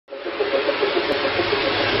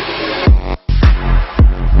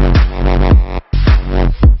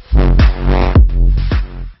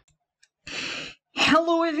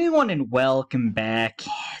everyone, and welcome back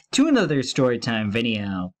to another Storytime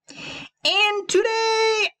video. And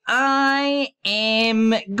today I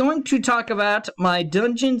am going to talk about my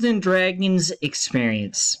Dungeons & Dragons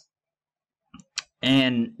experience.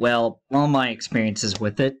 And, well, all my experiences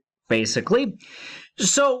with it, basically.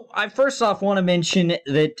 So, I first off want to mention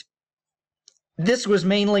that this was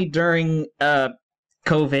mainly during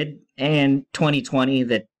COVID and 2020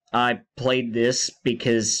 that I played this,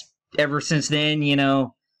 because ever since then, you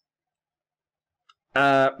know,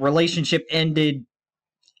 relationship ended.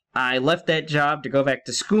 I left that job to go back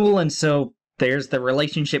to school, and so there's the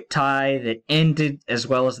relationship tie that ended, as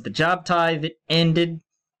well as the job tie that ended.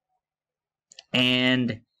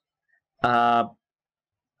 And,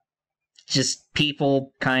 just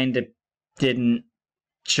people kind of didn't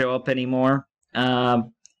show up anymore,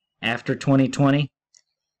 after 2020.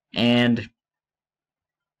 And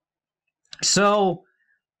so,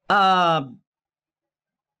 and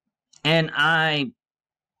I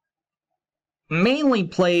mainly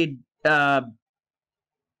played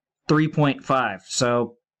 3.5,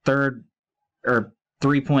 so third or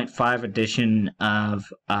 3.5 edition of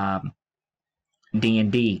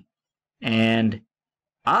D&D, and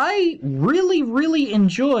I really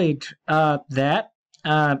enjoyed that.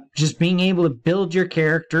 Just being able to build your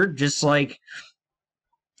character, just like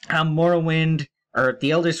how Morrowind, or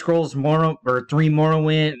the Elder Scrolls 3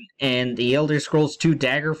 Morrowind and the Elder Scrolls 2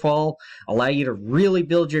 Daggerfall allow you to really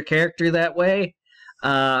build your character that way.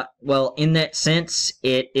 Well, in that sense,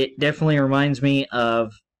 it definitely reminds me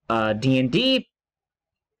of D&D.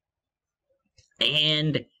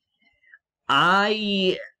 And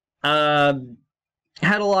I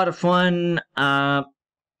had a lot of fun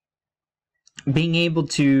being able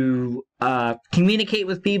to communicate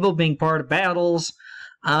with people, being part of battles,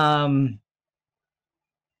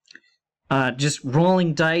 just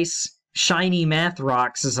rolling dice, shiny math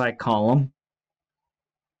rocks, as I call them.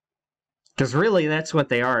 Because really, that's what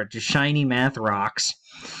they are, just shiny math rocks.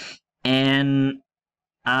 And,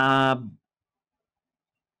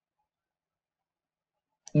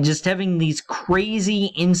 just having these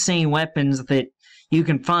crazy, insane weapons that you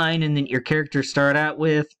can find and that your characters start out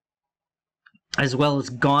with, as well as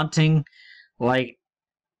gaunting. Like,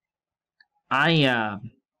 I,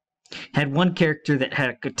 had one character that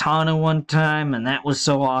had a katana one time, and that was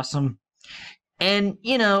so awesome. And,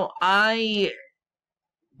 you know, I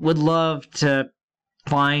would love to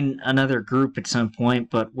find another group at some point,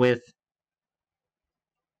 but with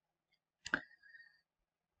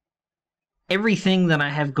everything that I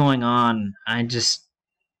have going on, I just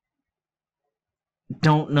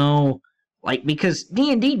don't know, like, because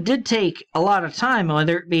D&D did take a lot of time,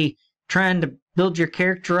 whether it be trying to build your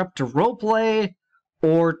character up to roleplay,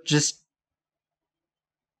 or just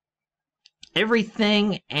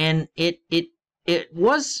everything, and it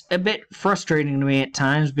was a bit frustrating to me at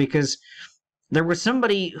times, because there was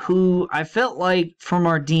somebody who I felt like from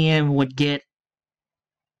our DM would get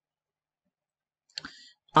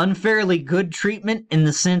unfairly good treatment, in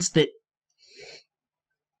the sense that,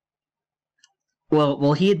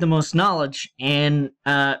 well, he had the most knowledge, and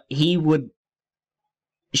she would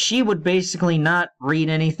basically not read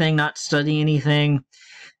anything, not study anything,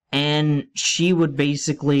 and she would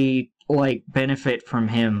basically, like, benefit from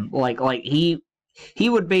him. Like he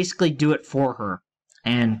would basically do it for her.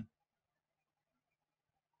 And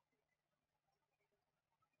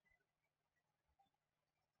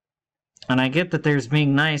I get that there's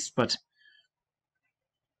being nice, but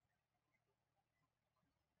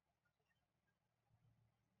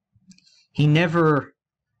he never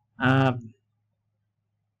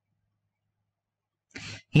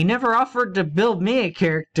offered to build me a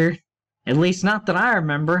character, at least not that I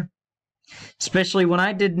remember. Especially when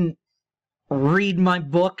I didn't read my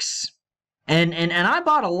books, and I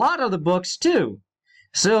bought a lot of the books too.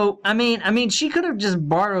 So I mean, she could have just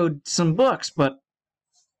borrowed some books, but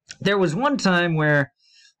there was one time where,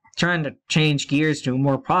 trying to change gears to a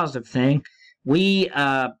more positive thing, we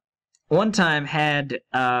one time had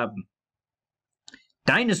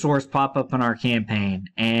dinosaurs pop up in our campaign,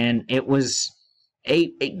 and it was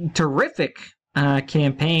a terrific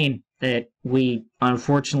campaign that we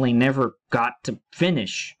unfortunately never got to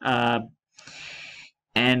finish.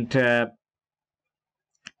 And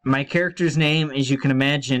my character's name, as you can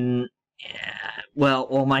imagine,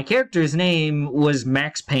 well, my character's name was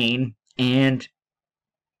Max Payne, and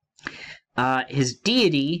his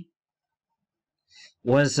deity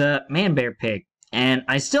was Man-Bear Pig. And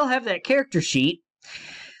I still have that character sheet,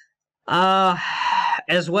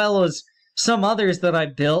 as well as some others that I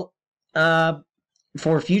built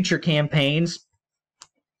for future campaigns.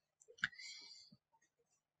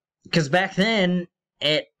 Because back then,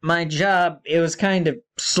 at my job, it was kind of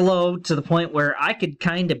slow to the point where I could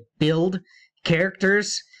kind of build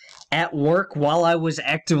characters at work while I was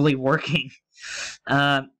actively working.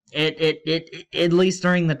 At least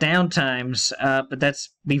during the downtimes, but that's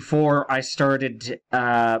before I started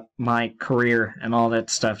my career and all that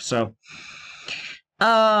stuff. So,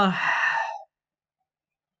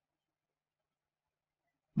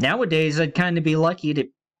 nowadays I'd kind of be lucky to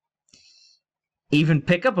even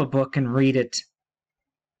pick up a book and read it.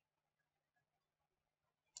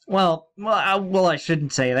 Well, I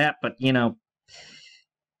shouldn't say that, but you know,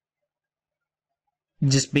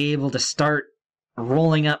 just be able to start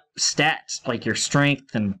rolling up stats like your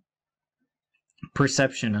strength and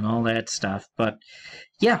perception and all that stuff. But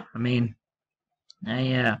yeah, I mean,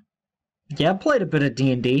 I played a bit of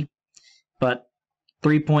D&D, but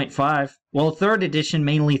 3.5. Well, 3rd edition,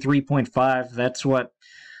 mainly 3.5. That's what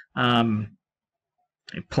I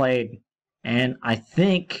played, and I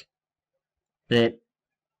think that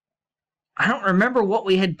I don't remember what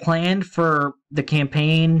we had planned for the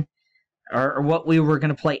campaign or what we were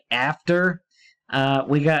going to play after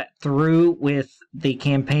we got through with the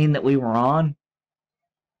campaign that we were on.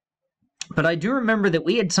 But I do remember that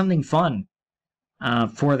we had something fun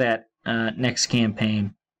for that next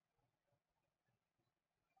campaign.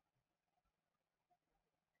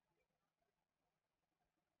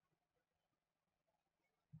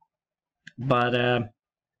 But,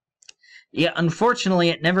 yeah, unfortunately,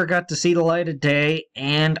 it never got to see the light of day,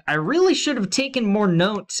 and I really should have taken more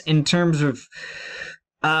notes in terms of,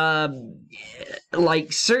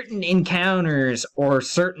 like, certain encounters or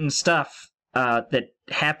certain stuff that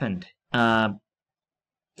happened.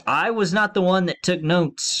 I was not the one that took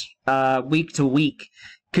notes week to week,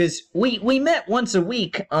 because we met once a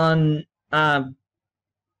week on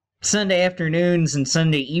Sunday afternoons and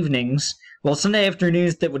Sunday evenings. Well, Sunday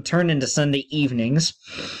afternoons that would turn into Sunday evenings.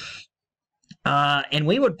 And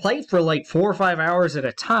we would play for like 4 or 5 hours at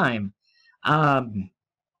a time. And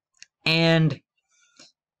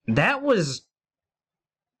that was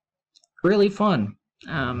really fun.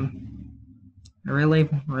 Really,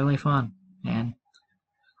 really fun. And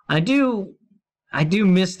I do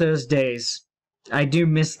miss those days. I do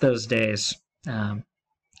miss those days.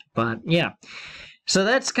 But yeah. So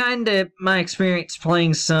that's kind of my experience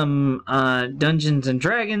playing some Dungeons and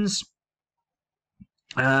Dragons.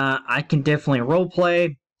 I can definitely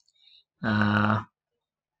roleplay. And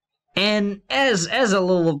as a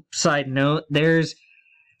little side note, there's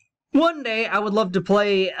one day I would love to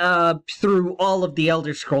play through all of the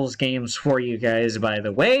Elder Scrolls games for you guys, by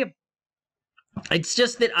the way. It's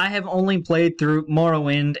just that I have only played through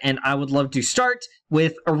Morrowind, and I would love to start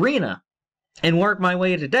with Arena and work my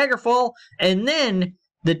way to Daggerfall, and then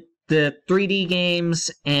the 3D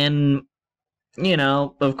games, and, you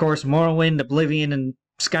know, of course, Morrowind, Oblivion, and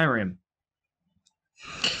Skyrim.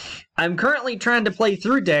 I'm currently trying to play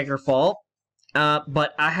through Daggerfall,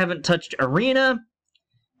 but I haven't touched Arena,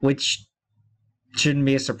 which shouldn't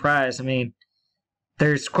be a surprise. I mean,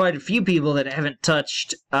 there's quite a few people that haven't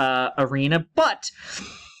touched Arena, but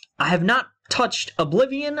I have not touched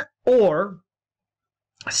Oblivion or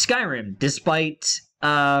Skyrim, despite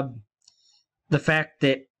the fact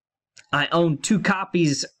that I own 2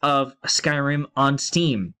 copies of Skyrim on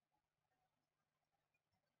Steam.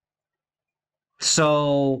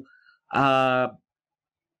 So, I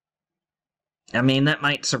mean, that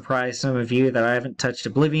might surprise some of you that I haven't touched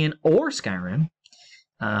Oblivion or Skyrim.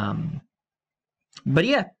 But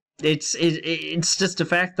yeah, it's just a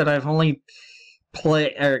fact that I've only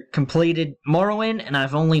completed Morrowind, and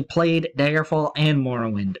I've only played Daggerfall and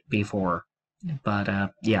Morrowind before.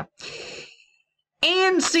 But, yeah.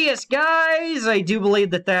 And CS, guys, I do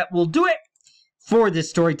believe that will do it for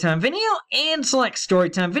this Storytime video and Select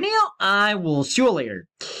Storytime video. I will see you later.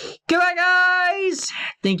 Goodbye, guys!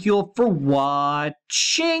 Thank you all for watching.